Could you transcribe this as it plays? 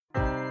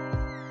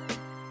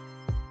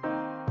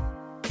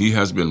He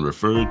has been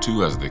referred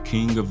to as the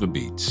king of the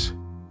beats.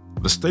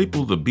 The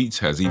staple The Beats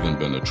has even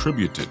been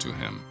attributed to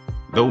him,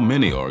 though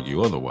many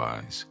argue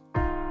otherwise.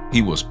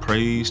 He was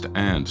praised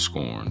and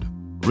scorned,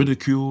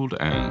 ridiculed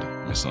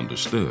and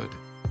misunderstood.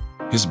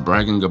 His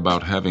bragging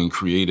about having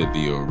created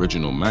the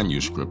original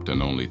manuscript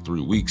in only 3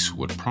 weeks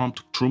would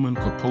prompt Truman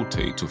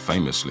Capote to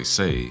famously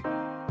say,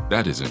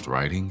 "That isn't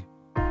writing,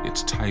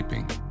 it's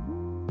typing."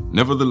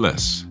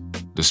 Nevertheless,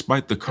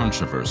 despite the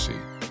controversy,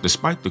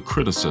 despite the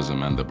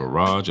criticism and the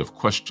barrage of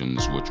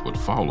questions which would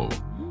follow,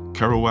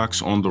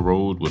 Kerouac's On the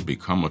Road would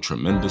become a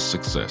tremendous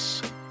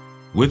success.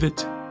 With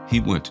it,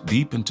 he went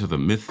deep into the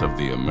myth of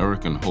the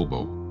American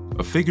hobo,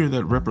 a figure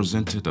that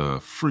represented a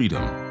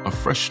freedom, a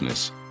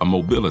freshness, a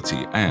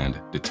mobility, and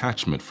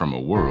detachment from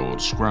a world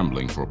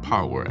scrambling for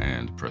power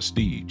and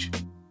prestige.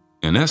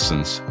 In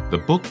essence, the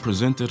book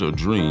presented a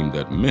dream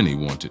that many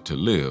wanted to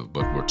live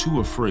but were too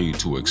afraid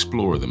to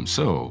explore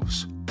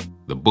themselves.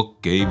 The book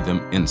gave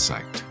them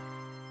insight.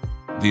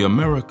 The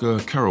America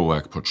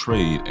Kerouac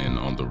portrayed in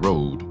On the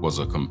Road was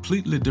a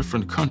completely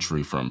different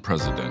country from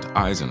President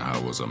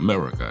Eisenhower's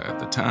America at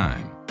the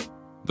time.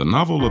 The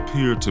novel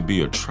appeared to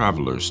be a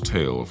traveler's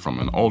tale from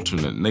an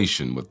alternate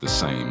nation with the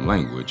same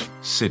language,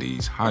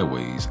 cities,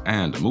 highways,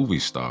 and movie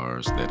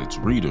stars that its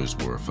readers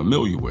were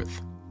familiar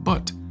with,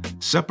 but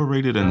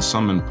separated in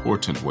some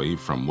important way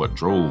from what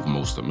drove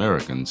most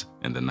Americans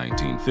in the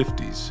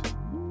 1950s.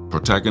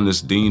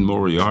 Protagonist Dean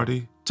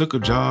Moriarty took a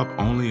job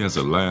only as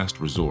a last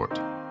resort,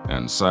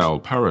 and Sal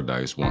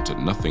Paradise wanted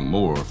nothing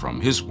more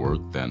from his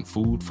work than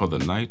food for the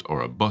night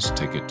or a bus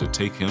ticket to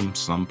take him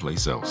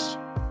someplace else.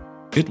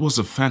 It was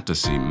a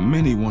fantasy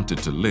many wanted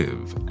to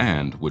live,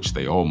 and which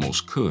they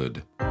almost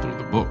could through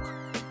the book.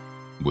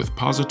 With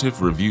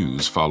positive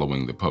reviews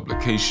following the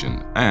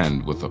publication,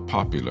 and with a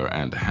popular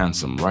and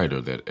handsome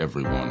writer that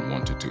everyone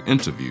wanted to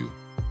interview,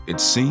 it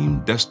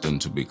seemed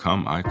destined to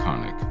become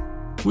iconic,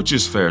 which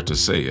is fair to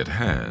say it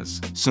has,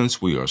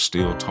 since we are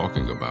still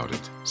talking about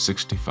it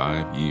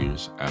 65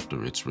 years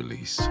after its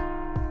release.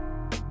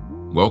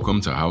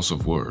 Welcome to House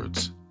of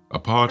Words, a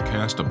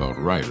podcast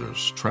about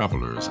writers,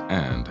 travelers,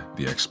 and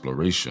the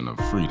exploration of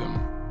freedom.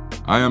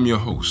 I am your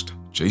host,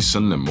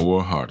 Jason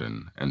Nemore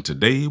Hardin, and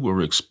today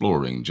we're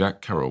exploring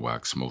Jack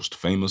Kerouac's most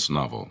famous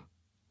novel,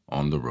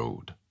 On the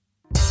Road.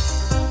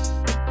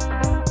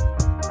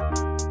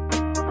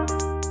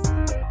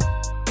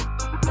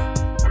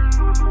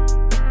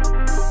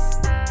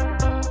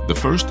 The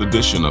first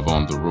edition of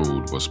On the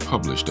Road was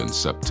published in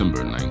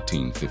September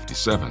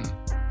 1957.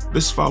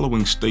 This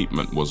following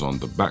statement was on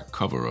the back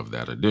cover of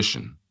that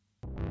edition.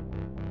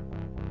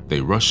 They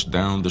rushed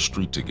down the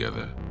street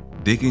together,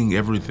 digging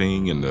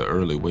everything in the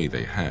early way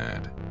they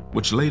had,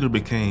 which later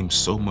became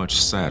so much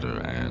sadder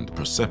and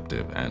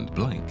perceptive and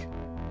blank.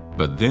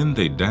 But then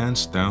they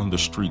danced down the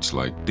streets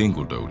like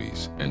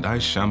dingledoties, and I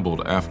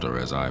shambled after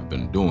as I've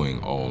been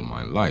doing all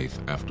my life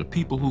after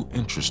people who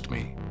interest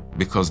me.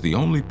 Because the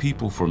only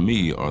people for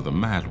me are the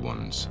mad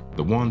ones,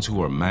 the ones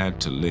who are mad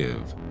to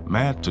live,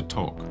 mad to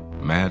talk,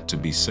 mad to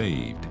be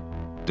saved,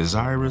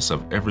 desirous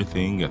of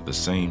everything at the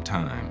same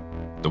time,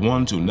 the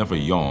ones who never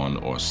yawn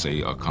or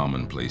say a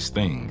commonplace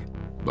thing,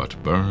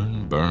 but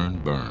burn,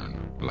 burn, burn,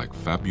 like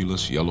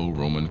fabulous yellow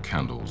Roman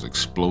candles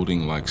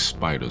exploding like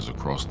spiders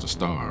across the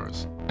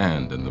stars.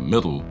 And in the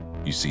middle,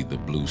 you see the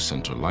blue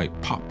center light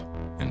pop,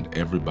 and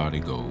everybody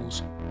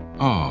goes,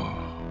 "Ah,"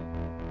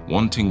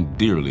 wanting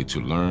dearly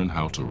to learn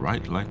how to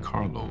write like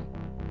Carlo.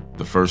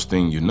 The first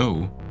thing you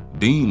know,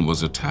 Dean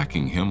was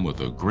attacking him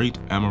with a great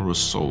amorous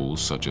soul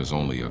such as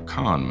only a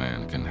con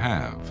man can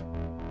have.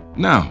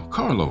 "Now,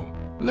 Carlo,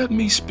 let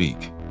me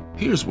speak.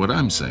 Here's what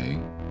I'm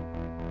saying."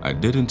 I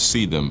didn't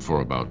see them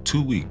for about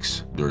 2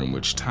 weeks, during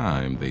which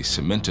time they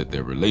cemented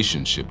their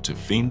relationship to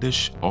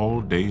fiendish,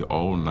 all-day,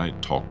 all-night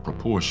talk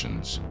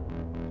proportions.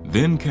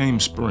 Then came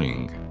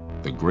spring,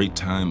 the great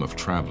time of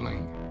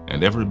traveling,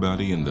 and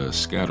everybody in the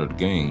scattered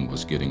gang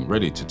was getting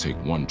ready to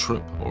take one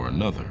trip or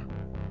another.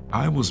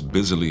 I was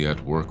busily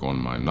at work on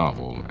my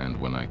novel, and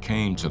when I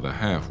came to the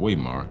halfway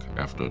mark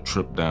after a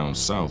trip down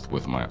south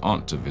with my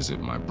aunt to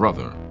visit my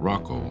brother,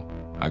 Rocco,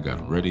 I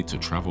got ready to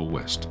travel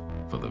west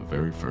for the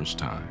very first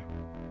time.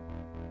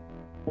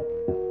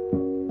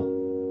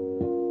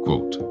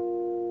 Quote,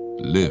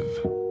 "Live,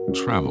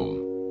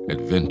 travel,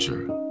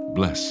 adventure,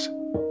 bless,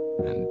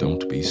 and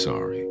don't be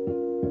sorry."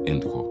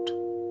 End quote.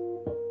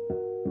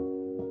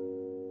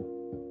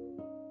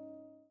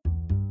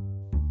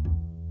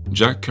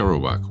 Jack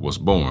Kerouac was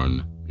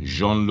born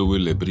Jean-Louis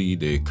Lebris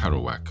de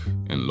Kerouac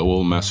in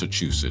Lowell,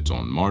 Massachusetts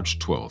on March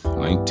 12,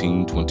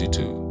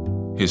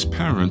 1922. His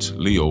parents,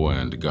 Leo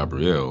and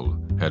Gabrielle,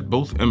 had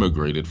both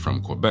immigrated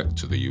from Quebec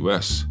to the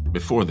U.S.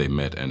 before they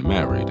met and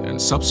married,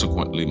 and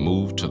subsequently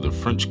moved to the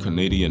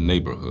French-Canadian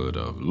neighborhood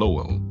of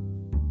Lowell.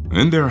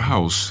 In their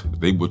house,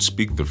 they would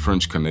speak the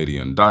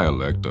French-Canadian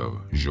dialect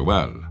of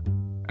Joel,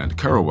 and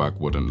Kerouac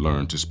wouldn't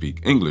learn to speak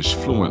English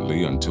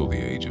fluently until the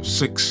age of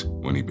 6,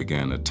 when he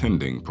began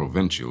attending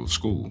provincial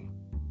school.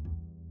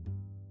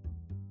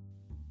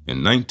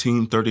 In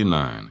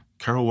 1939,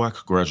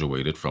 Kerouac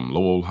graduated from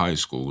Lowell High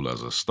School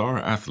as a star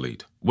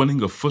athlete,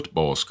 winning a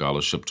football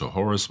scholarship to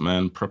Horace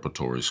Mann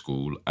Preparatory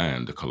School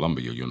and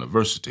Columbia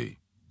University.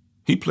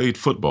 He played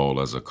football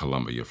as a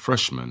Columbia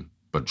freshman,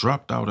 but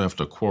dropped out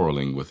after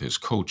quarreling with his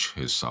coach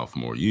his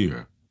sophomore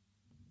year.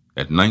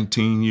 At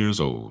 19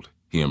 years old,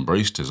 he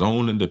embraced his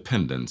own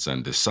independence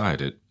and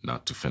decided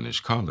not to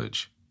finish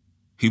college.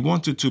 He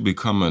wanted to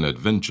become an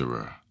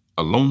adventurer,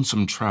 a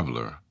lonesome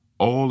traveler,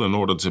 all in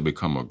order to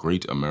become a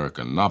great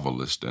American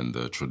novelist in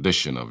the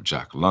tradition of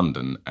Jack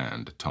London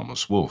and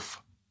Thomas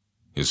Wolfe.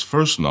 His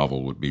first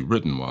novel would be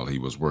written while he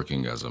was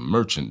working as a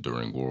merchant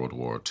during World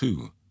War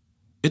II.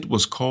 It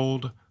was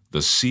called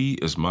The Sea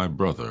is My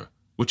Brother,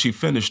 which he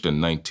finished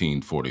in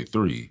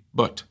 1943,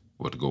 but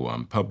would go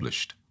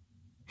unpublished.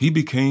 He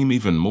became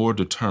even more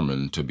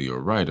determined to be a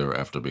writer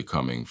after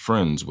becoming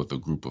friends with a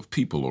group of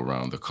people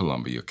around the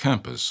Columbia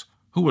campus,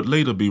 who would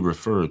later be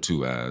referred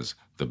to as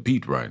the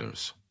Beat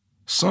Writers,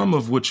 some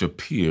of which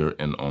appear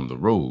in On the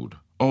Road,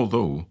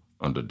 although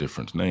under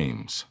different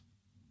names.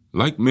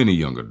 Like many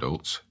young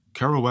adults,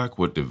 Kerouac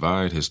would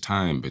divide his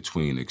time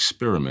between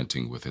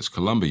experimenting with his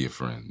Columbia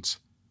friends,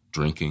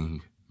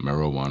 drinking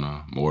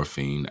marijuana,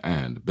 morphine,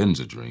 and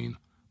Benzedrine,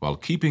 while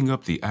keeping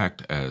up the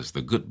act as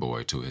the good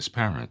boy to his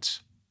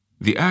parents.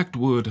 The act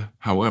would,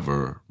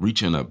 however,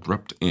 reach an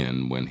abrupt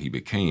end when he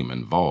became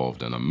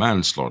involved in a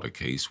manslaughter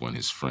case when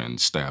his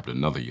friend stabbed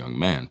another young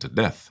man to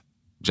death.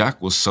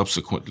 Jack was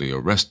subsequently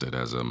arrested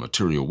as a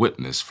material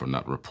witness for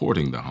not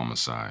reporting the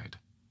homicide.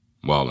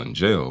 While in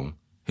jail,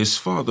 his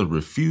father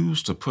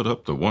refused to put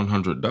up the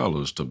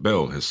 $100 to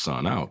bail his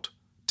son out,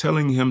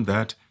 telling him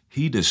that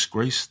he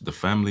disgraced the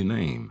family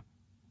name.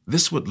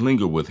 This would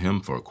linger with him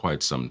for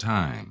quite some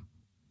time.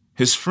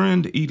 His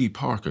friend Edie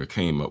Parker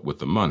came up with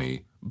the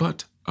money,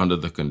 but under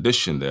the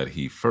condition that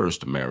he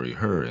first marry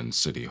her in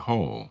City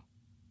Hall.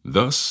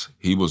 Thus,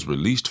 he was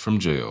released from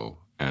jail,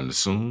 and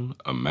soon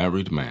a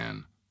married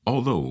man,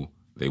 although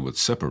they would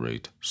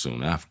separate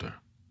soon after.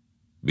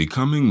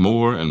 Becoming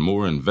more and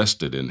more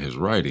invested in his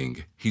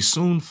writing, he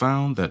soon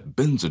found that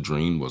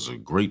Benzedrine was a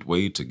great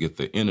way to get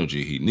the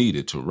energy he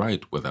needed to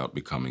write without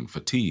becoming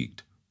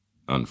fatigued.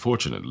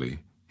 Unfortunately,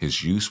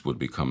 his use would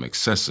become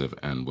excessive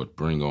and would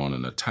bring on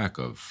an attack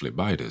of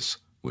phlebitis,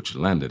 which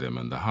landed him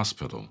in the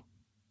hospital.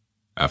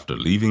 After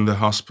leaving the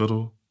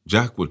hospital,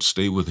 Jack would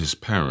stay with his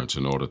parents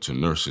in order to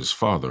nurse his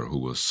father, who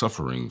was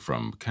suffering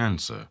from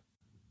cancer.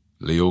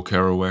 Leo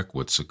Kerouac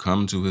would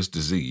succumb to his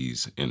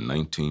disease in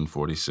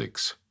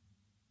 1946.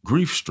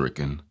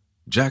 Grief-stricken,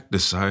 Jack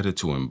decided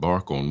to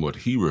embark on what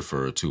he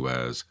referred to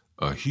as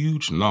a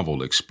huge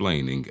novel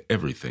explaining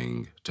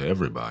everything to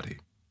everybody.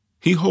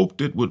 He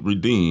hoped it would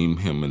redeem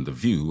him in the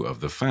view of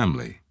the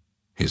family.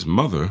 His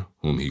mother,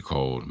 whom he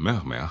called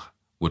Mermer,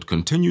 would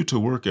continue to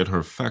work at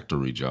her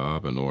factory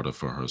job in order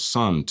for her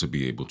son to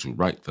be able to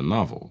write the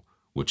novel,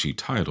 which he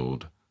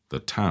titled The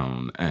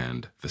Town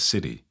and the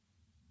City.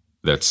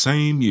 That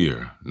same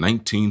year,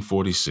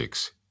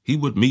 1946, he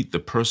would meet the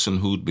person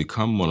who'd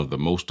become one of the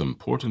most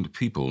important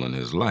people in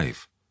his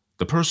life,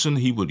 the person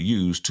he would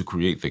use to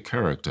create the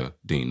character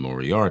Dean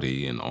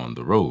Moriarty in On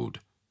the Road,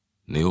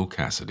 Neal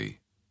Cassady.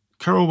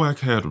 Kerouac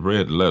had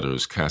read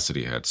letters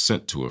Cassady had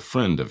sent to a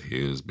friend of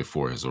his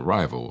before his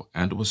arrival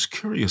and was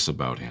curious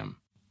about him.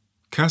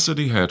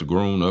 Cassady had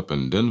grown up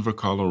in Denver,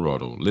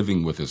 Colorado,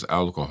 living with his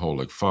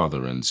alcoholic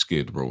father in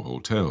Skid Row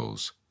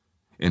hotels.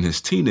 In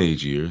his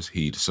teenage years,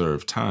 he'd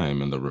served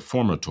time in the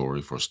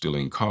reformatory for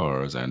stealing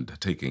cars and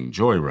taking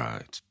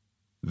joyrides.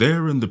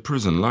 There in the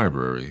prison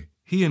library,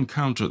 he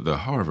encountered the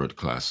Harvard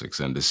classics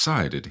and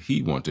decided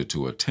he wanted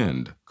to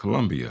attend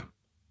Columbia.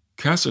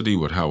 Cassady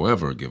would,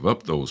 however, give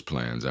up those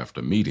plans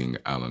after meeting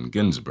Allen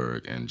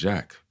Ginsberg and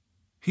Jack.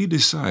 He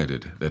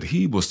decided that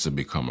he was to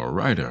become a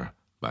writer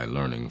by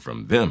learning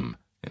from them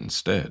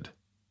instead.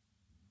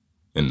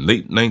 In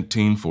late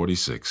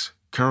 1946,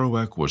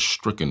 Kerouac was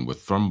stricken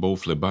with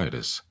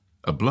thrombophlebitis,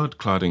 a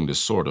blood-clotting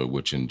disorder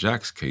which in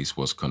Jack's case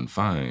was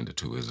confined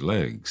to his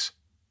legs.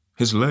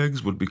 His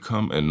legs would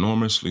become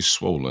enormously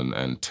swollen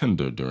and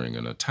tender during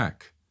an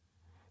attack.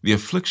 The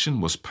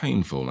affliction was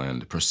painful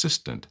and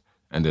persistent,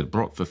 and it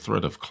brought the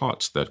threat of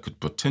clots that could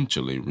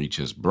potentially reach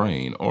his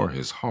brain or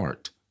his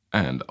heart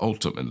and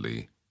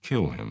ultimately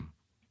kill him.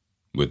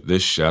 With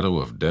this shadow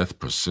of death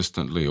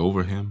persistently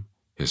over him,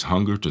 his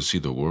hunger to see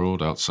the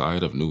world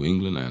outside of New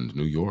England and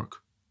New York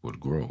would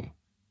grow.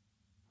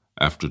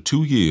 After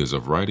 2 years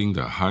of writing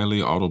the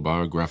highly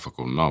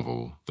autobiographical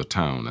novel, The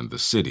Town and the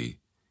City,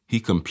 he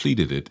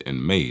completed it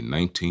in May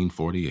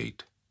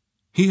 1948.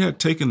 He had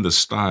taken the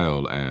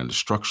style and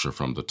structure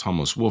from the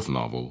Thomas Wolfe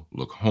novel,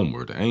 Look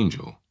Homeward,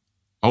 Angel.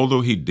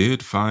 Although he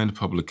did find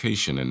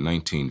publication in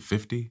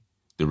 1950,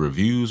 the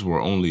reviews were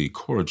only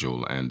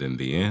cordial and in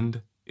the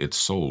end, it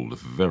sold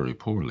very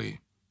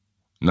poorly.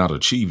 Not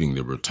achieving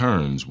the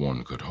returns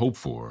one could hope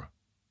for,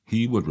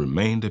 he would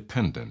remain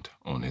dependent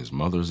on his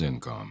mother's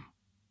income.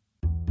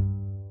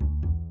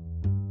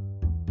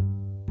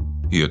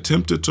 He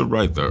attempted to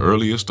write the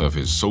earliest of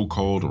his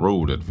so-called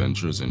road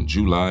adventures in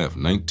July of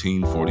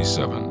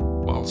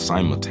 1947, while while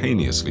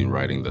simultaneously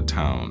writing The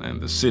Town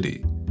and the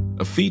City,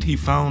 a feat he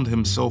found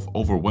himself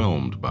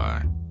overwhelmed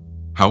by.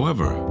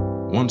 However,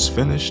 once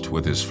finished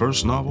with his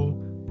first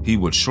novel, he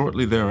would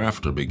shortly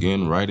thereafter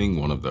begin writing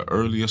one of the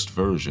earliest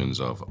versions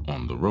of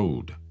On the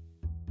Road.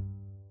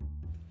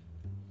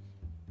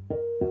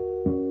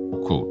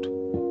 Quote,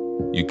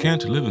 "You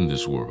can't live in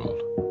this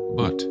world,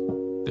 but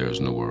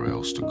there's nowhere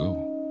else to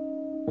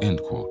go."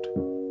 End quote.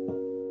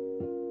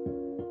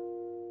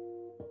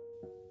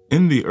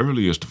 In the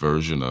earliest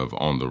version of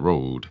On the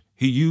Road,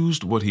 he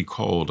used what he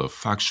called a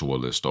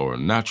factualist or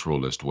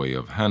naturalist way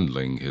of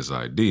handling his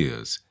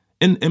ideas,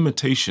 in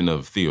imitation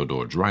of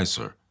Theodore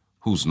Dreiser,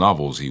 whose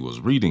novels he was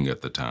reading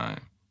at the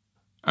time.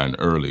 An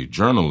early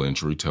journal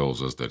entry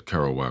tells us that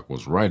Kerouac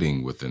was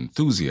writing with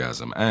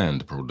enthusiasm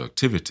and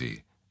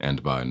productivity,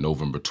 and by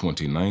November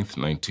 29,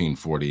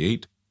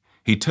 1948,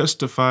 he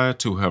testified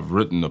to have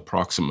written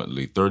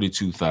approximately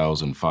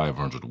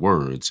 32,500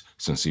 words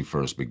since he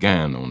first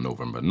began on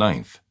November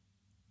 9th.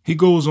 He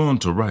goes on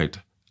to write,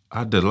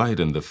 "I delight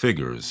in the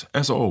figures,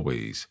 as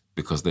always,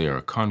 because they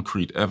are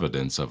concrete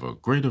evidence of a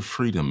greater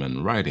freedom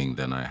in writing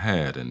than I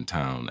had in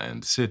Town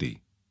and City."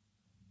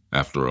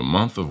 After a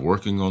month of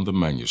working on the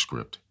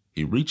manuscript,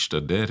 he reached a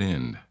dead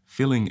end,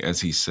 feeling,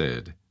 as he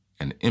said,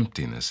 an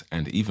emptiness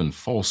and even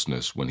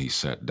falseness when he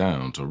sat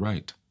down to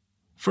write.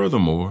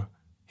 Furthermore,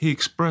 he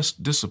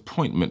expressed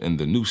disappointment in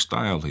the new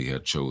style he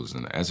had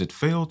chosen, as it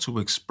failed to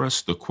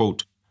express the,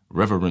 quote,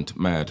 "reverent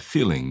mad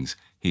feelings"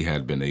 he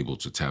had been able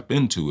to tap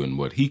into in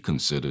what he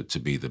considered to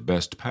be the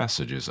best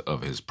passages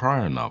of his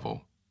prior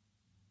novel.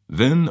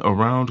 Then,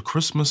 around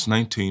Christmas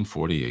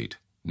 1948,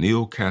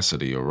 Neal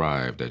Cassady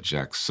arrived at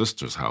Jack's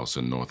sister's house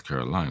in North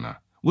Carolina,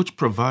 which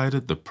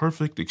provided the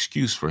perfect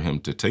excuse for him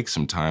to take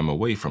some time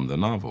away from the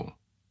novel.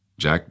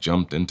 Jack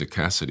jumped into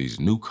Cassady's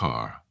new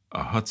car,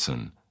 a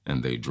Hudson,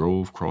 and they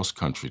drove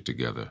cross-country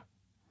together.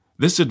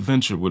 This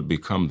adventure would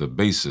become the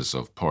basis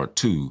of Part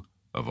 2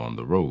 of On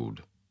the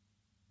Road.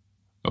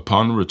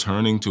 Upon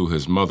returning to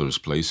his mother's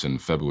place in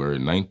February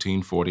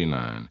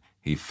 1949,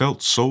 he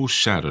felt so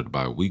shattered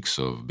by weeks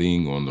of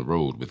being on the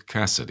road with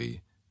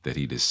Cassady that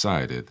he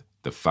decided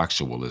the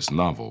factualist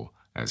novel,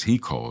 as he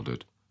called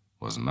it,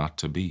 was not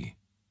to be.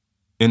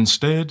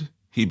 Instead,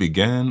 he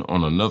began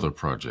on another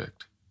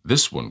project,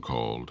 this one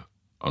called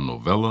A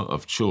Novella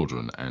of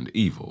Children and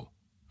Evil,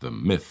 The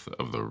Myth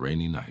of the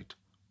Rainy Night,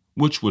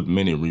 which would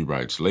many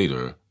rewrites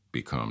later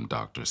become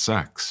Dr.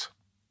 Sachs.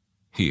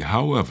 He,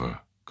 however,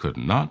 could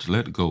not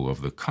let go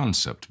of the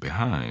concept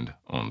behind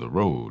On the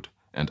Road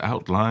and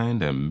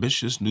outlined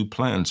ambitious new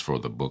plans for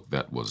the book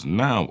that was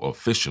now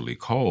officially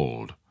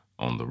called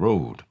On the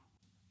Road.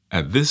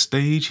 At this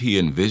stage, he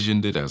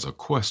envisioned it as a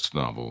quest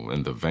novel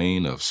in the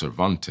vein of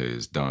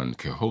Cervantes' Don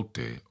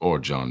Quixote or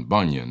John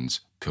Bunyan's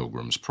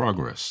Pilgrim's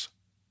Progress.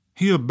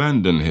 He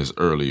abandoned his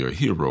earlier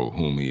hero,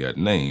 whom he had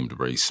named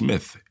Ray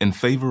Smith, in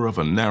favor of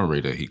a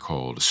narrator he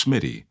called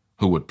Smitty,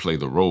 who would play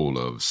the role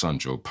of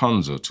Sancho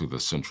Panza to the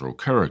central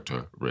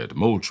character, Red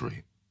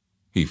Moultrie.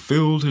 He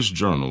filled his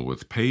journal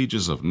with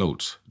pages of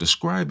notes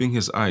describing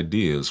his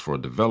ideas for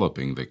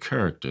developing the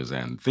characters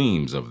and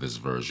themes of this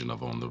version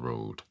of On the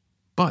Road.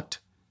 But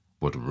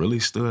what really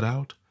stood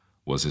out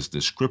was his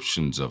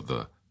descriptions of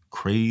the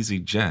crazy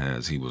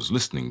jazz he was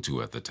listening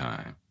to at the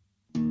time.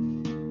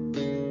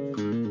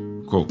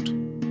 Quote,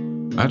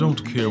 "I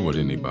don't care what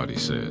anybody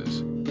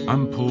says.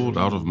 I'm pulled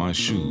out of my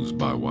shoes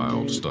by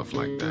wild stuff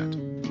like that.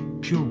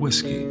 Pure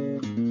whiskey.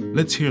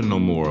 Let's hear no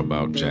more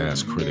about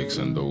jazz critics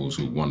and those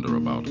who wonder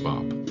about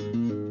bop.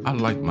 I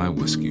like my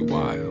whiskey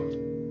wild.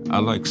 I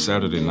like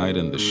Saturday night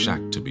in the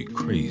shack to be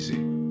crazy.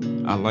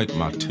 I like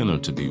my tenor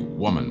to be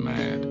woman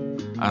mad.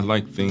 I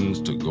like things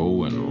to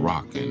go and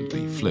rock and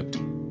be flipped.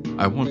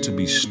 I want to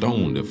be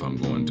stoned if I'm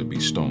going to be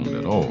stoned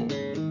at all.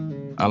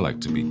 I like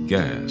to be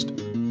gassed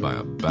by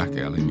a back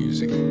alley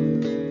music."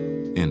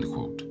 End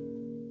quote.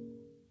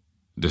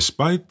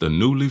 Despite the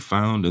newly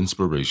found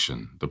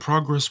inspiration, the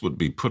progress would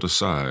be put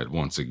aside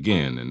once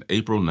again in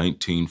April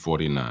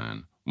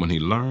 1949 when he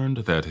learned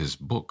that his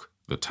book,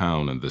 The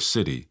Town and the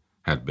City,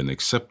 had been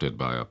accepted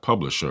by a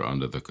publisher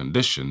under the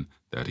condition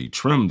that he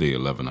trim the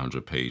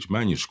 1,100-page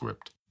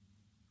manuscript.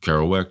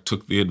 Kerouac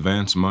took the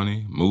advance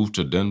money, moved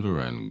to Denver,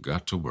 and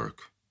got to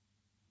work.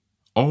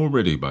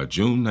 Already by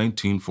June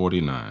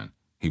 1949,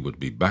 he would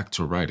be back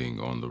to writing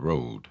On the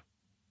Road.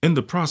 In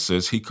the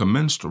process, he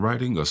commenced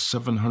writing a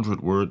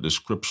 700-word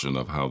description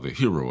of how the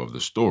hero of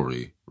the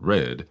story,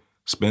 Red,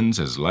 spends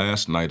his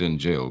last night in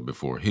jail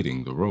before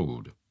hitting the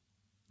road.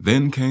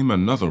 Then came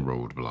another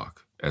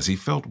roadblock, as he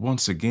felt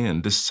once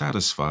again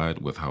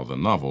dissatisfied with how the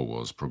novel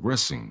was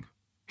progressing.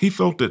 He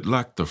felt it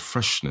lacked the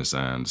freshness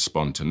and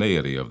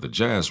spontaneity of the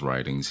jazz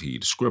writings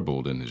he'd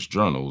scribbled in his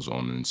journals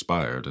on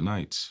inspired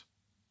nights.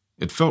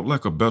 It felt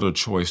like a better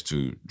choice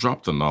to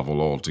drop the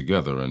novel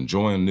altogether and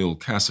join Neal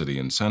Cassady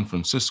in San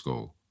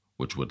Francisco,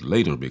 which would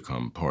later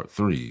become Part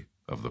 3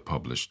 of the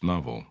published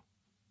novel.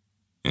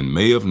 In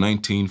May of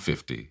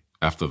 1950,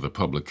 after the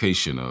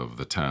publication of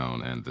The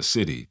Town and the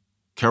City,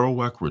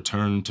 Kerouac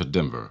returned to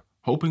Denver,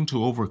 hoping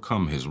to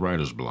overcome his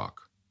writer's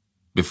block.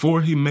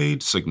 Before he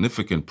made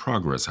significant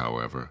progress,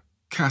 however,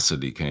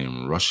 Cassidy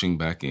came rushing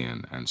back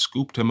in and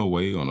scooped him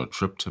away on a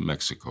trip to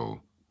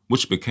Mexico,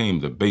 which became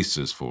the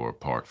basis for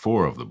Part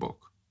 4 of the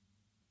book.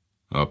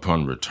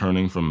 Upon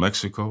returning from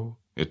Mexico,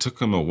 it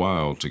took him a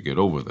while to get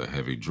over the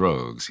heavy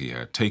drugs he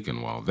had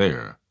taken while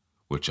there,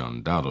 which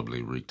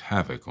undoubtedly wreaked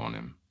havoc on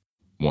him.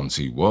 Once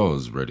he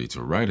was ready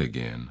to write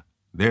again,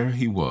 there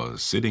he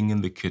was sitting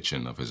in the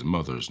kitchen of his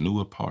mother's new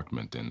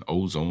apartment in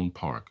Ozone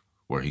Park,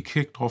 where he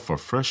kicked off a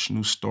fresh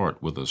new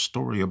start with a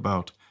story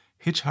about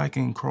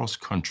hitchhiking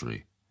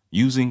cross-country,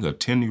 using a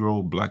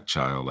 10-year-old black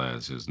child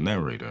as his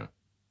narrator.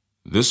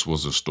 This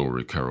was a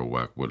story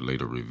Kerouac would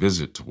later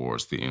revisit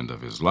towards the end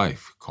of his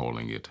life,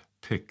 calling it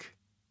Pick.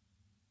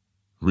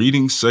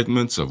 Reading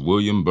segments of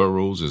William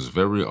Burroughs'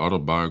 very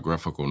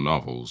autobiographical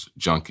novels,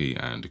 Junkie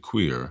and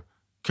Queer,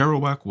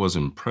 Kerouac was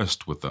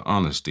impressed with the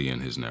honesty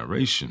in his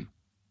narration.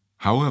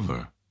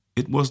 However,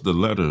 it was the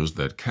letters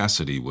that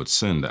Cassidy would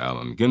send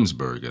Allen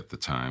Ginsberg at the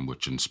time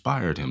which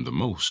inspired him the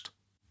most.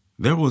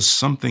 There was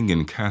something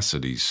in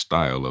Cassidy's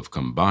style of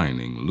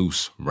combining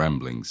loose,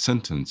 rambling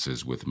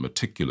sentences with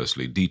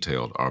meticulously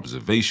detailed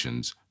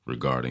observations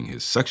regarding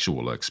his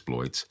sexual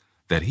exploits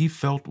that he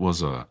felt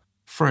was a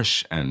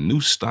fresh and new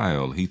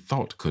style he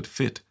thought could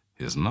fit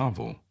his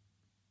novel.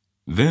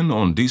 Then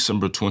on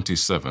December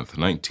 27,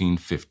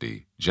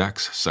 1950,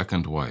 Jack's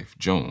second wife,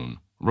 Joan,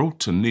 wrote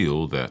to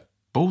Neil that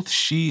both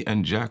she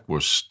and Jack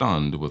were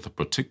stunned with a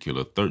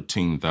particular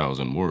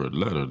 13,000-word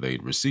letter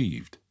they'd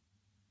received.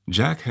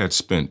 Jack had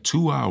spent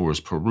 2 hours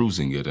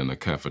perusing it in a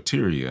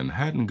cafeteria and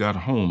hadn't got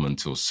home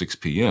until 6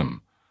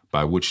 p.m.,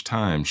 by which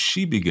time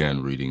she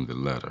began reading the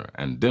letter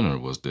and dinner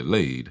was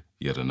delayed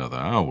yet another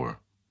hour.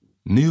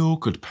 Neil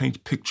could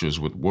paint pictures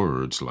with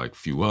words like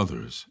few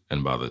others,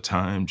 and by the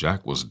time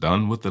Jack was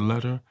done with the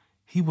letter,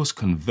 he was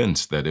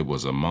convinced that it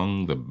was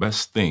among the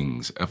best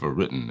things ever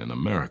written in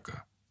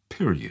America,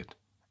 period,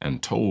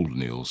 and told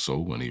Neil so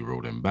when he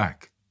wrote him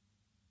back.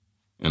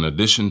 In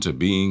addition to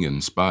being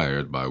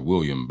inspired by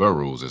William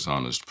Burroughs'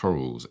 honest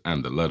prose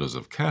and the letters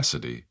of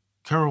Cassidy,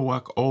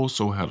 Kerouac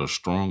also had a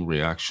strong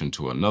reaction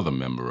to another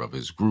member of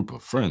his group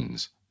of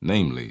friends,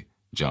 namely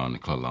John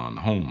Cleland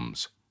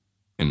Holmes.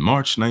 In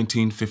March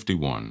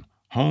 1951,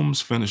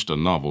 Holmes finished a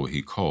novel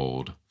he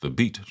called The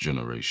Beat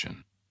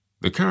Generation.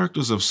 The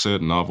characters of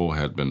said novel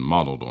had been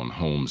modeled on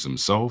Holmes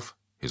himself,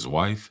 his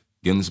wife,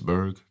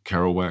 Ginsberg,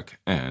 Kerouac,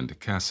 and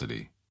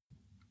Cassidy.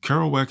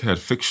 Kerouac had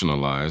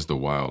fictionalized the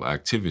wild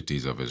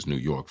activities of his New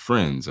York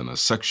friends in a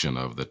section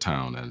of The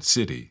Town and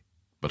City,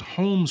 but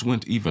Holmes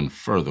went even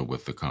further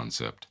with the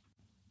concept.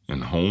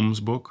 In Holmes'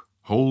 book,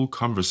 whole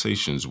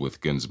conversations with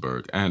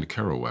Ginsberg and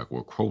Kerouac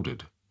were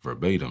quoted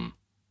verbatim.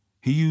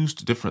 He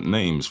used different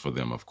names for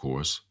them, of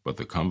course, but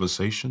the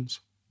conversations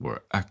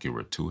were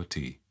accurate to a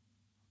T.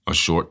 A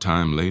short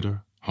time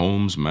later,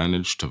 Holmes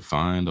managed to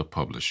find a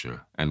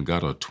publisher and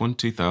got a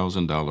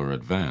 $20,000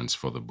 advance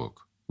for the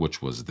book, which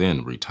was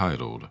then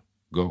retitled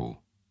Go.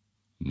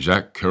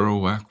 Jack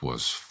Kerouac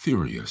was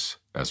furious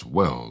as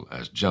well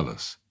as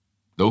jealous,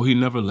 though he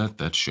never let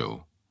that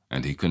show,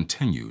 and he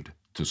continued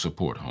to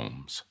support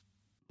Holmes.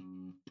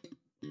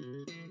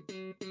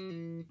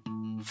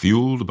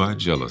 Fueled by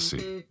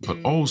jealousy, but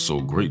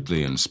also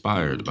greatly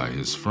inspired by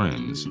his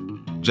friends,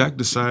 Jack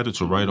decided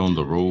to write on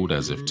the road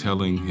as if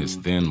telling his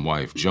then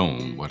wife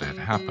Joan what had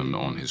happened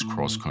on his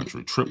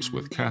cross-country trips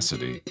with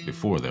Cassidy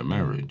before their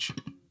marriage.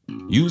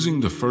 Using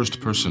the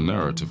first-person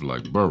narrative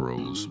like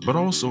Burroughs, but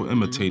also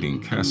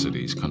imitating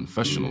Cassidy's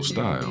confessional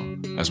style,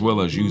 as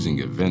well as using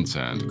events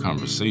and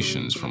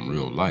conversations from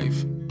real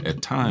life,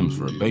 at times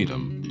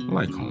verbatim,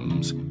 like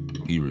Holmes,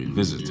 he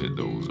revisited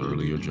those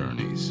earlier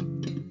journeys.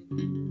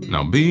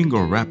 Now, being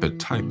a rapid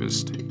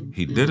typist,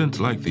 he didn't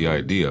like the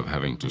idea of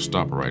having to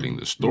stop writing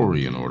the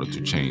story in order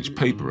to change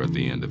paper at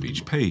the end of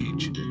each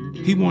page.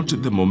 He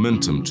wanted the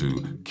momentum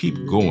to keep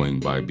going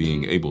by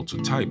being able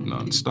to type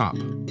nonstop.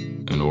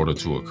 In order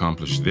to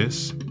accomplish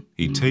this,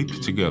 he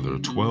taped together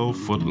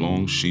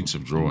 12-foot-long sheets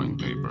of drawing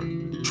paper,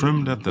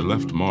 trimmed at the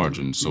left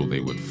margin so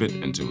they would fit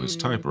into his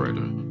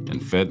typewriter,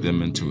 and fed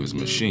them into his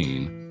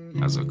machine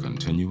as a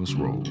continuous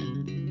roll.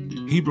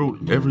 He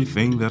wrote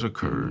everything that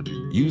occurred,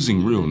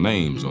 using real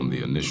names on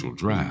the initial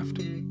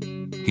draft.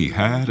 He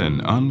had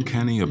an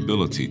uncanny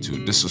ability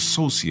to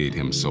disassociate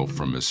himself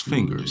from his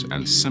fingers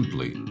and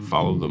simply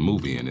follow the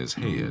movie in his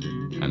head,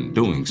 and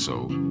doing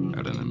so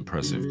at an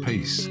impressive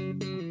pace.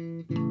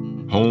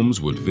 Holmes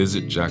would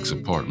visit Jack's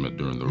apartment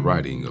during the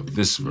writing of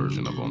this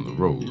version of On the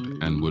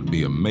Road and would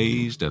be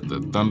amazed at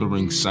the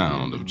thundering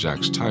sound of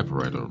Jack's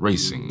typewriter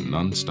racing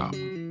nonstop.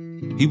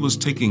 He was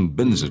taking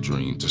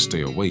Benzedrine to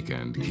stay awake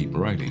and keep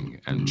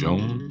writing, and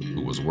Joan,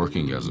 who was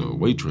working as a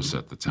waitress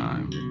at the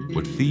time,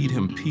 would feed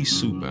him pea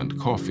soup and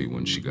coffee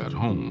when she got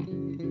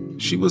home.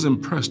 She was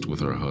impressed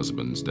with her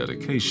husband's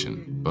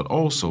dedication, but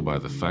also by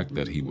the fact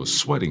that he was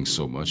sweating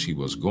so much he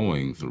was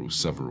going through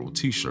several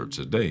t-shirts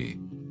a day.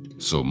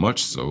 So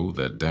much so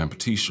that damp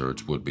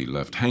t-shirts would be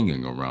left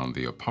hanging around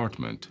the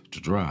apartment to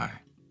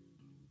dry.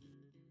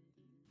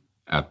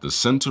 At the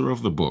center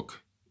of the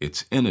book,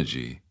 its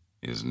energy,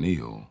 is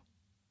Neil.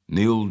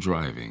 Neil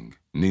driving,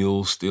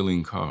 Neil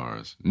stealing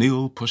cars,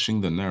 Neil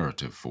pushing the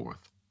narrative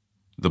forth.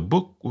 The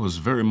book was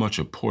very much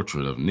a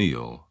portrait of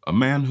Neil, a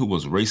man who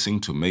was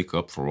racing to make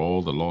up for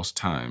all the lost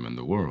time in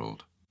the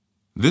world.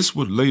 This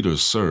would later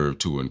serve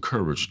to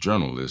encourage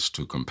journalists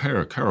to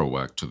compare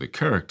Kerouac to the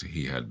character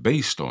he had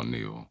based on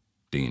Neil,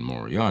 Dean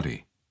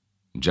Moriarty.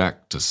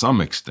 Jack, to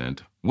some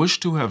extent,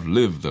 wished to have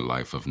lived the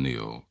life of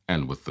Neil,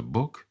 and with the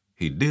book,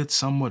 he did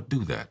somewhat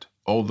do that,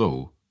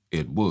 although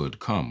it would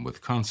come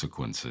with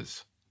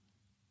consequences.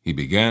 He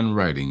began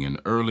writing in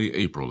early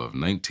April of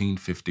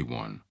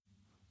 1951.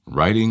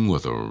 Writing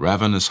with a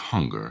ravenous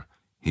hunger,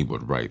 he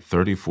would write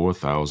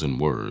 34,000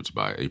 words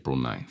by April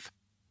 9th.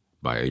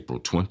 By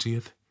April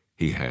 20th,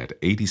 he had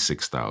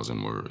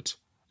 86,000 words,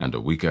 and a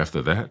week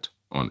after that,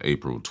 on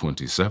April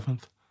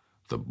 27th,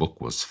 the book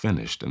was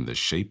finished in the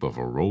shape of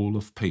a roll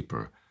of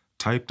paper,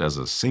 typed as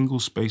a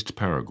single-spaced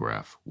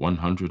paragraph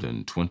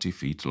 120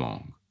 feet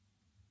long.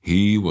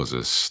 He was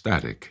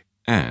ecstatic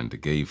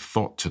and gave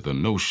thought to the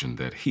notion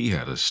that he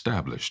had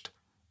established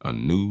a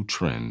new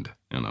trend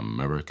in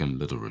American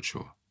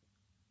literature.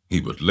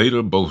 He would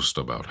later boast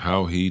about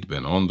how he'd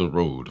been on the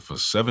road for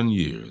 7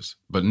 years,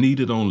 but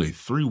needed only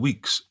 3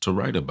 weeks to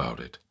write about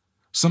it,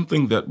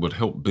 something that would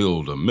help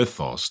build a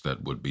mythos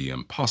that would be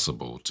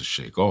impossible to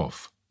shake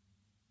off.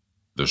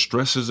 The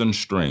stresses and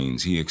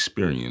strains he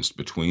experienced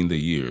between the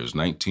years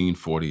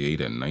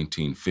 1948 and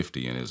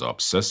 1950 in his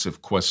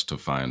obsessive quest to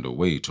find a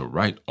way to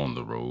write on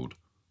the road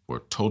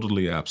were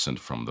totally absent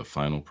from the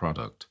final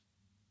product.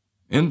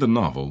 In the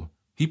novel,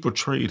 he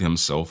portrayed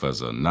himself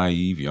as a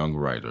naive young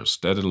writer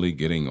steadily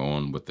getting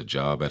on with the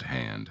job at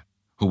hand,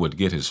 who would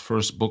get his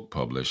first book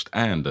published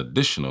and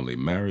additionally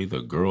marry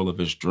the girl of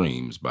his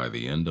dreams by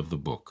the end of the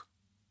book.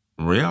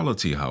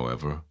 Reality,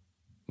 however,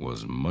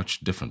 was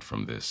much different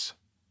from this.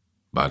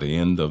 By the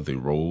end of the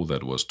role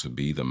that was to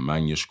be the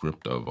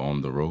manuscript of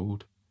On the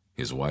Road,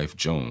 his wife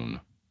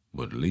Joan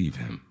would leave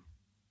him.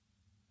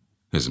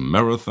 His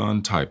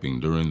marathon typing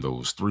during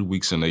those 3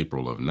 weeks in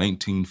April of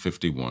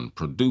 1951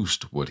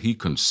 produced what he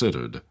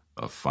considered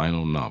a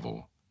final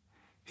novel.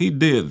 He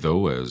did,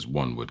 though, as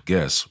one would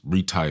guess,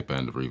 retype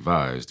and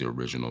revise the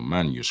original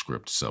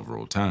manuscript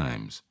several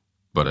times.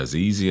 But as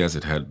easy as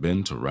it had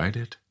been to write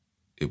it,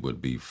 it would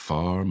be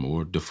far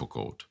more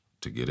difficult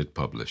to get it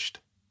published.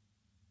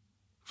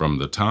 From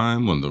the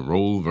time when the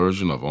roll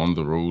version of On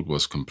the Road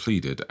was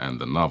completed and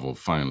the novel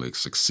finally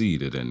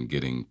succeeded in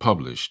getting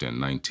published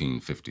in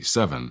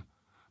 1957,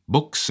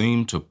 books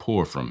seemed to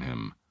pour from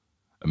him.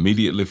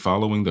 Immediately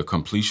following the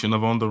completion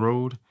of On the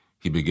Road,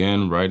 he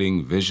began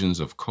writing Visions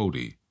of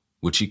Cody,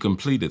 which he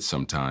completed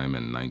sometime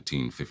in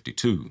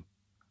 1952.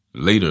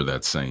 Later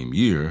that same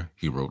year,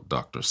 he wrote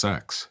Dr.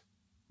 Sax.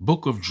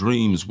 Book of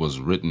Dreams was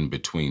written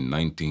between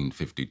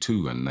 1952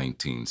 and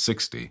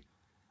 1960,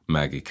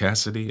 Maggie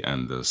Cassidy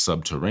and the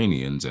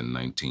Subterraneans in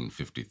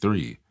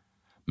 1953,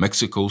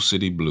 Mexico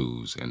City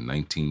Blues in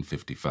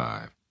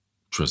 1955,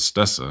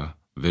 Tristessa,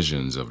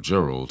 Visions of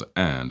Gerald,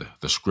 and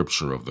The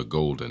Scripture of the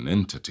Golden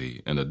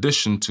Entity, in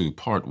addition to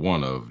Part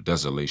 1 of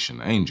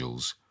Desolation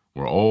Angels,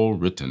 were all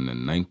written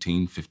in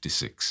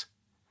 1956.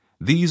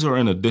 These are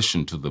in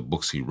addition to the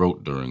books he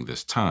wrote during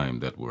this time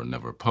that were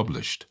never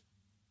published.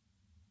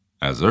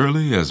 As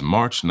early as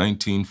March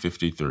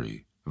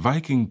 1953,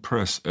 Viking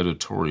Press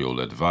editorial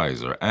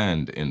advisor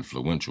and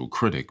influential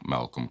critic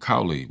Malcolm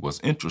Cowley was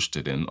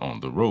interested in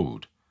On the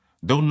Road,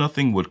 though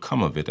nothing would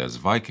come of it as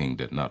Viking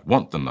did not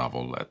want the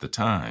novel at the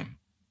time.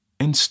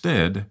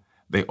 Instead,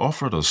 they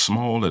offered a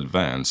small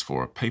advance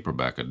for a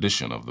paperback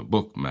edition of the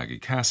book Maggie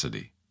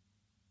Cassidy.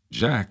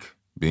 Jack,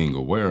 being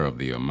aware of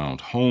the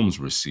amount Holmes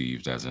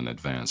received as an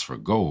advance for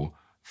Go,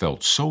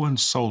 felt so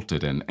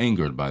insulted and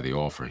angered by the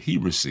offer he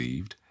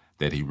received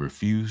that he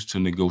refused to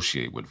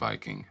negotiate with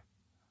Viking.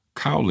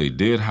 Cowley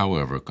did,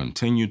 however,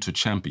 continue to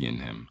champion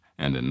him,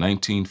 and in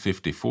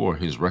 1954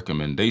 his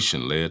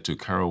recommendation led to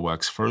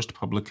Kerouac's first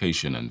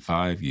publication in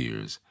 5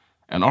 years,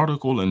 an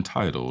article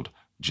entitled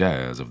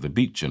Jazz of the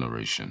Beat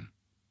Generation.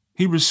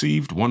 He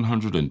received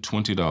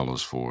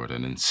 $120 for it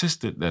and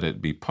insisted that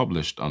it be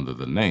published under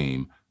the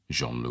name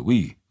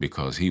Jean-Louis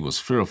because he was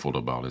fearful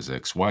about his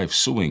ex-wife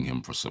suing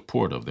him for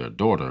support of their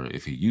daughter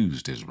if he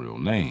used his real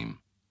name.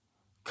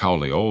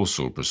 Cowley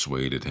also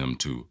persuaded him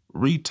to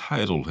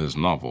retitle his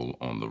novel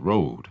On the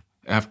Road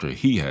after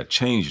he had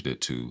changed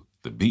it to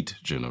The Beat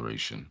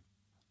Generation.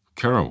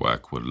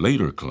 Kerouac would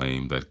later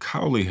claim that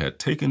Cowley had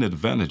taken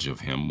advantage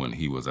of him when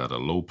he was at a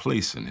low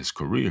place in his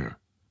career.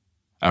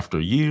 After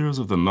years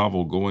of the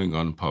novel going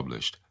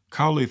unpublished,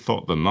 Cowley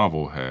thought the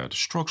novel had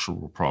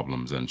structural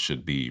problems and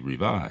should be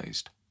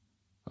revised.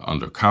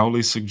 Under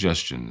Cowley's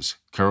suggestions,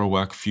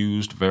 Kerouac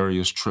fused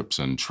various trips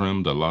and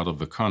trimmed a lot of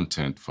the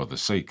content for the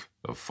sake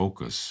of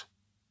focus.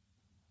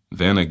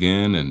 Then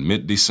again, in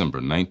mid-December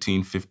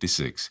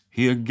 1956,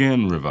 he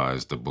again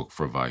revised the book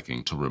for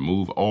Viking to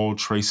remove all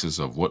traces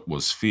of what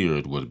was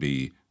feared would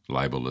be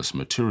libelous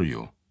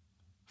material.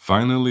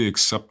 Finally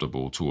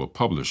acceptable to a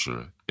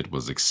publisher, it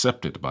was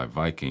accepted by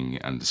Viking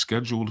and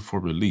scheduled for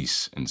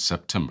release in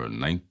September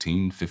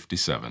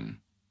 1957.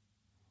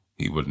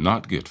 He would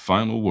not get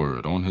final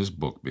word on his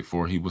book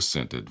before he was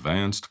sent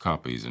advanced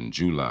copies in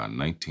July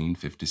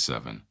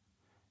 1957.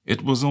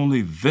 It was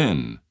only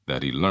then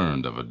that he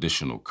learned of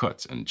additional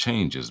cuts and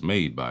changes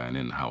made by an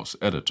in-house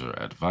editor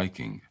at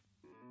Viking.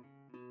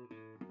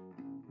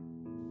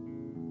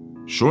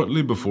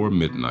 Shortly before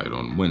midnight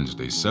on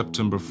Wednesday,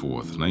 September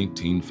 4th,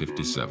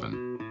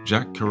 1957,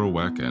 Jack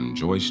Kerouac and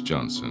Joyce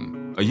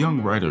Johnson, a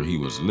young writer he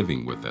was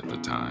living with at the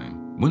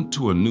time, went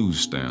to a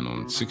newsstand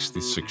on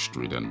 66th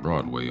Street and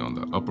Broadway on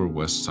the Upper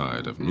West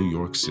Side of New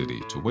York City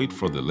to wait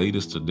for the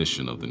latest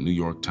edition of the New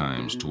York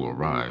Times to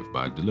arrive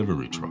by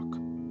delivery truck.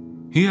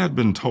 He had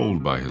been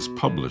told by his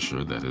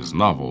publisher that his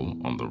novel,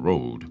 On the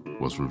Road,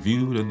 was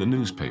reviewed in the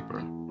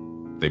newspaper.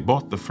 They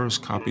bought the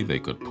first copy they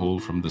could pull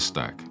from the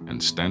stack,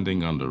 and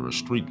standing under a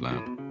street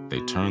lamp, they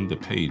turned the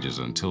pages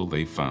until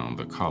they found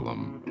the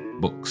column,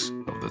 Books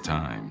of the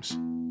Times.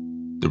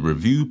 The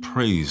review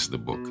praised the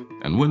book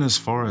and went as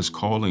far as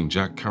calling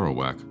Jack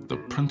Kerouac the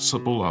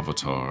principal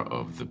avatar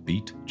of the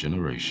Beat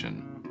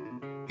generation.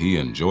 He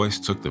and Joyce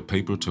took the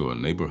paper to a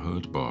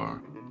neighborhood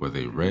bar, where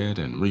they read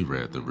and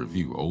reread the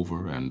review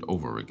over and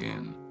over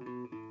again.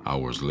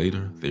 Hours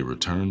later, they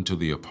returned to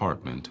the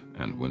apartment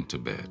and went to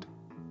bed.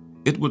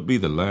 It would be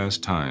the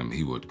last time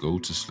he would go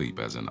to sleep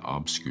as an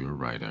obscure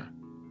writer.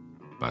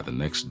 By the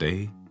next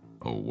day,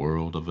 a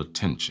world of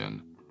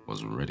attention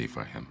was ready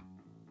for him.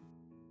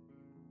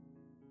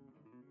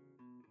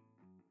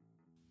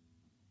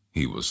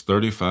 He was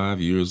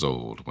 35 years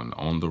old when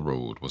On the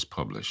Road was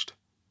published.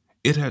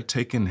 It had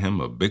taken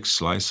him a big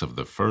slice of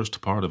the first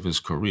part of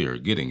his career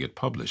getting it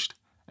published,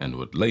 and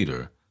would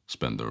later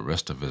spend the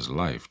rest of his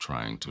life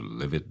trying to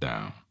live it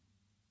down.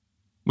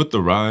 With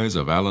the rise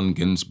of Allen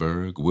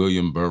Ginsberg,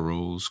 William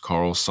Burroughs,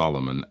 Carl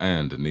Solomon,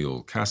 and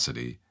Neal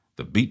Cassady,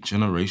 the Beat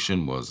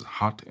generation was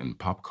hot in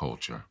pop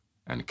culture,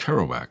 and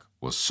Kerouac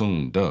was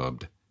soon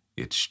dubbed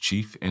its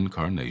chief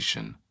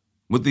incarnation.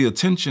 With the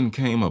attention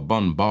came a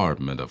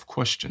bombardment of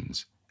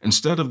questions.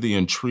 Instead of the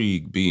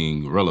intrigue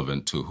being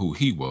relevant to who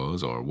he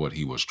was or what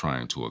he was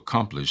trying to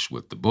accomplish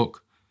with the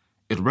book,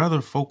 it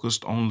rather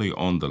focused only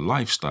on the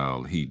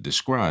lifestyle he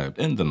described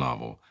in the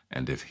novel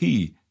and if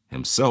he,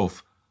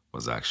 himself,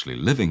 was actually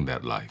living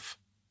that life.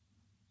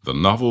 The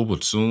novel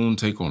would soon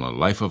take on a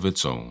life of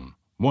its own,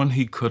 one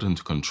he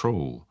couldn't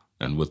control,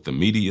 and with the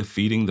media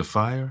feeding the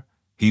fire,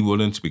 he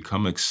wouldn't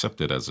become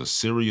accepted as a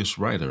serious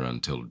writer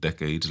until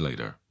decades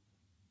later.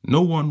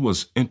 No one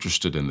was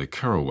interested in the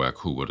Kerouac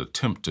who would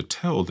attempt to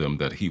tell them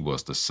that he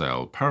was the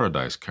Sal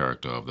Paradise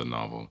character of the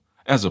novel,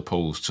 as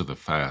opposed to the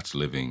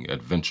fast-living,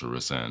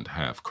 adventurous, and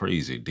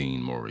half-crazy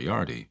Dean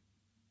Moriarty.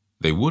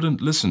 They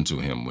wouldn't listen to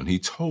him when he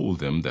told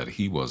them that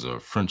he was a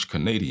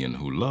French-Canadian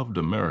who loved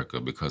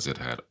America because it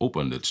had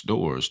opened its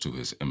doors to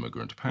his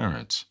immigrant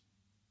parents.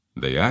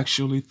 They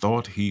actually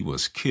thought he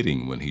was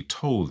kidding when he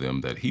told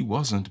them that he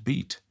wasn't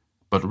Beat,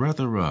 but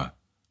rather a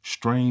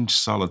strange,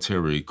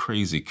 solitary,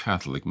 crazy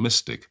Catholic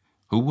mystic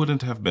who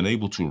wouldn't have been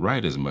able to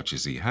write as much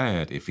as he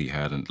had if he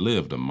hadn't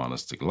lived a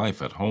monastic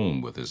life at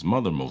home with his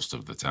mother most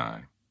of the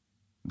time.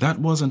 That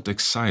wasn't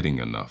exciting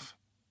enough.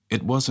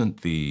 It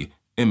wasn't the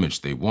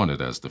image they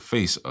wanted as the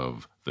face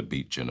of the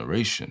Beat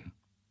generation.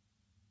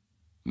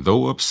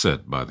 Though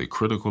upset by the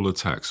critical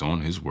attacks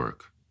on his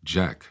work,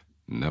 Jack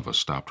never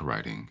stopped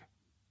writing.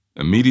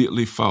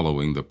 Immediately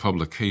following the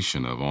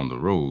publication of On the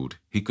Road,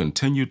 he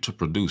continued to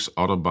produce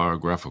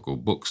autobiographical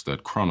books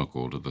that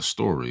chronicled the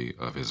story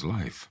of his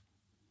life.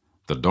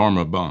 The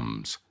Dharma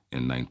Bums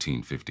in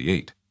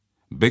 1958,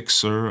 Big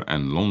Sur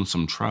and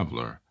Lonesome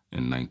Traveler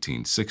in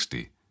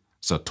 1960,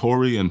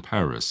 Satori in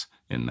Paris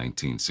in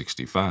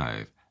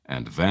 1965,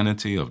 and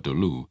Vanity of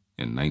Duluth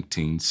in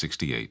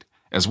 1968,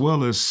 as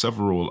well as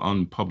several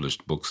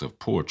unpublished books of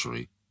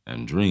poetry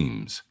and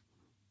dreams.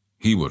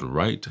 He would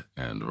write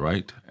and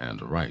write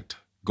and write,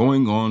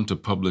 going on to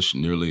publish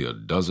nearly a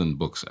dozen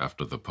books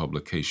after the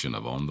publication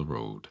of On the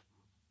Road.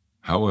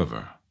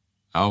 However,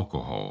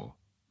 alcohol,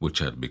 which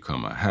had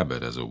become a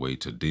habit as a way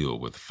to deal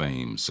with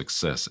fame,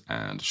 success,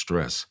 and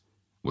stress,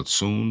 would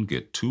soon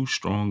get too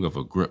strong of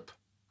a grip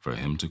for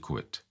him to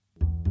quit.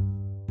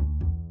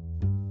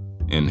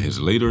 In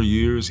his later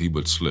years, he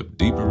would slip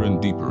deeper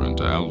and deeper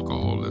into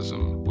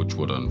alcoholism, which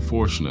would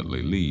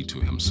unfortunately lead to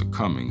him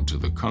succumbing to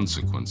the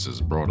consequences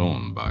brought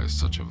on by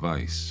such a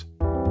vice.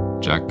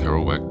 Jack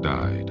Kerouac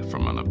died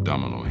from an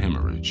abdominal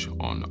hemorrhage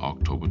on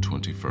October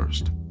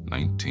 21st,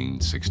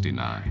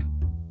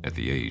 1969, at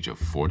the age of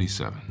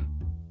 47.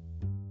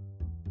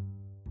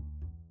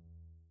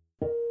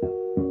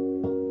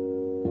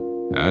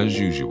 As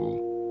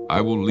usual,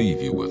 I will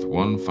leave you with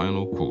one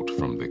final quote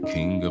from the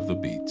King of the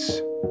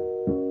Beats.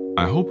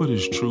 I hope it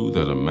is true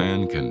that a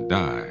man can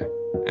die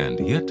and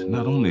yet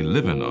not only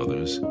live in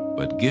others,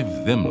 but give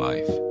them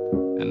life,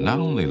 and not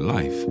only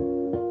life,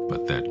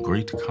 but that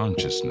great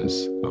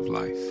consciousness of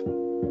life.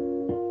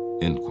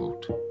 End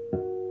quote.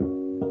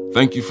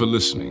 Thank you for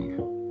listening.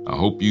 I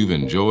hope you've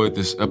enjoyed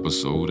this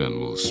episode and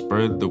will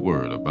spread the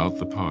word about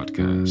the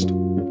podcast.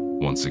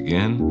 Once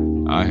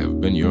again, I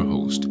have been your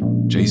host,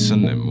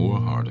 Jason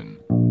Nemore Hardin.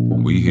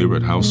 We here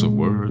at House of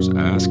Words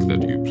ask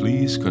that you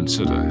please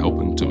consider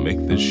helping to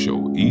make this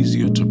show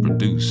easier to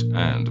produce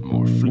and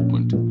more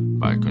frequent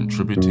by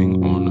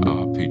contributing on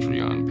our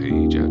Patreon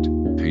page at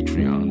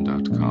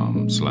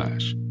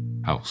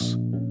patreon.com/House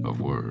of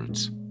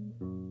Words.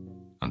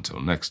 Until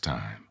next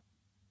time,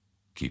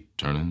 keep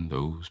turning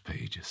those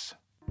pages.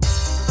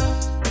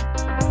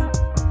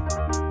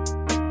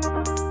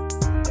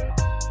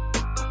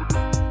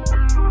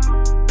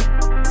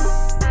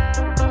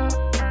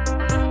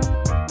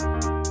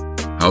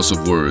 House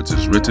of Words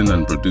is written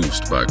and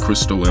produced by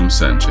Cristo M.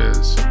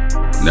 Sanchez,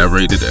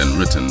 narrated and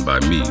written by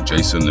me,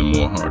 Jason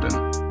Nemore Hardin,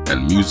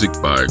 and music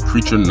by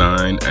Creature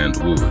 9 and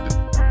Wood.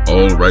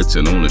 All rights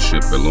and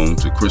ownership belong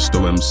to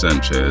Cristo M.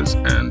 Sanchez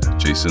and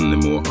Jason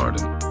Nemore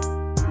Hardin.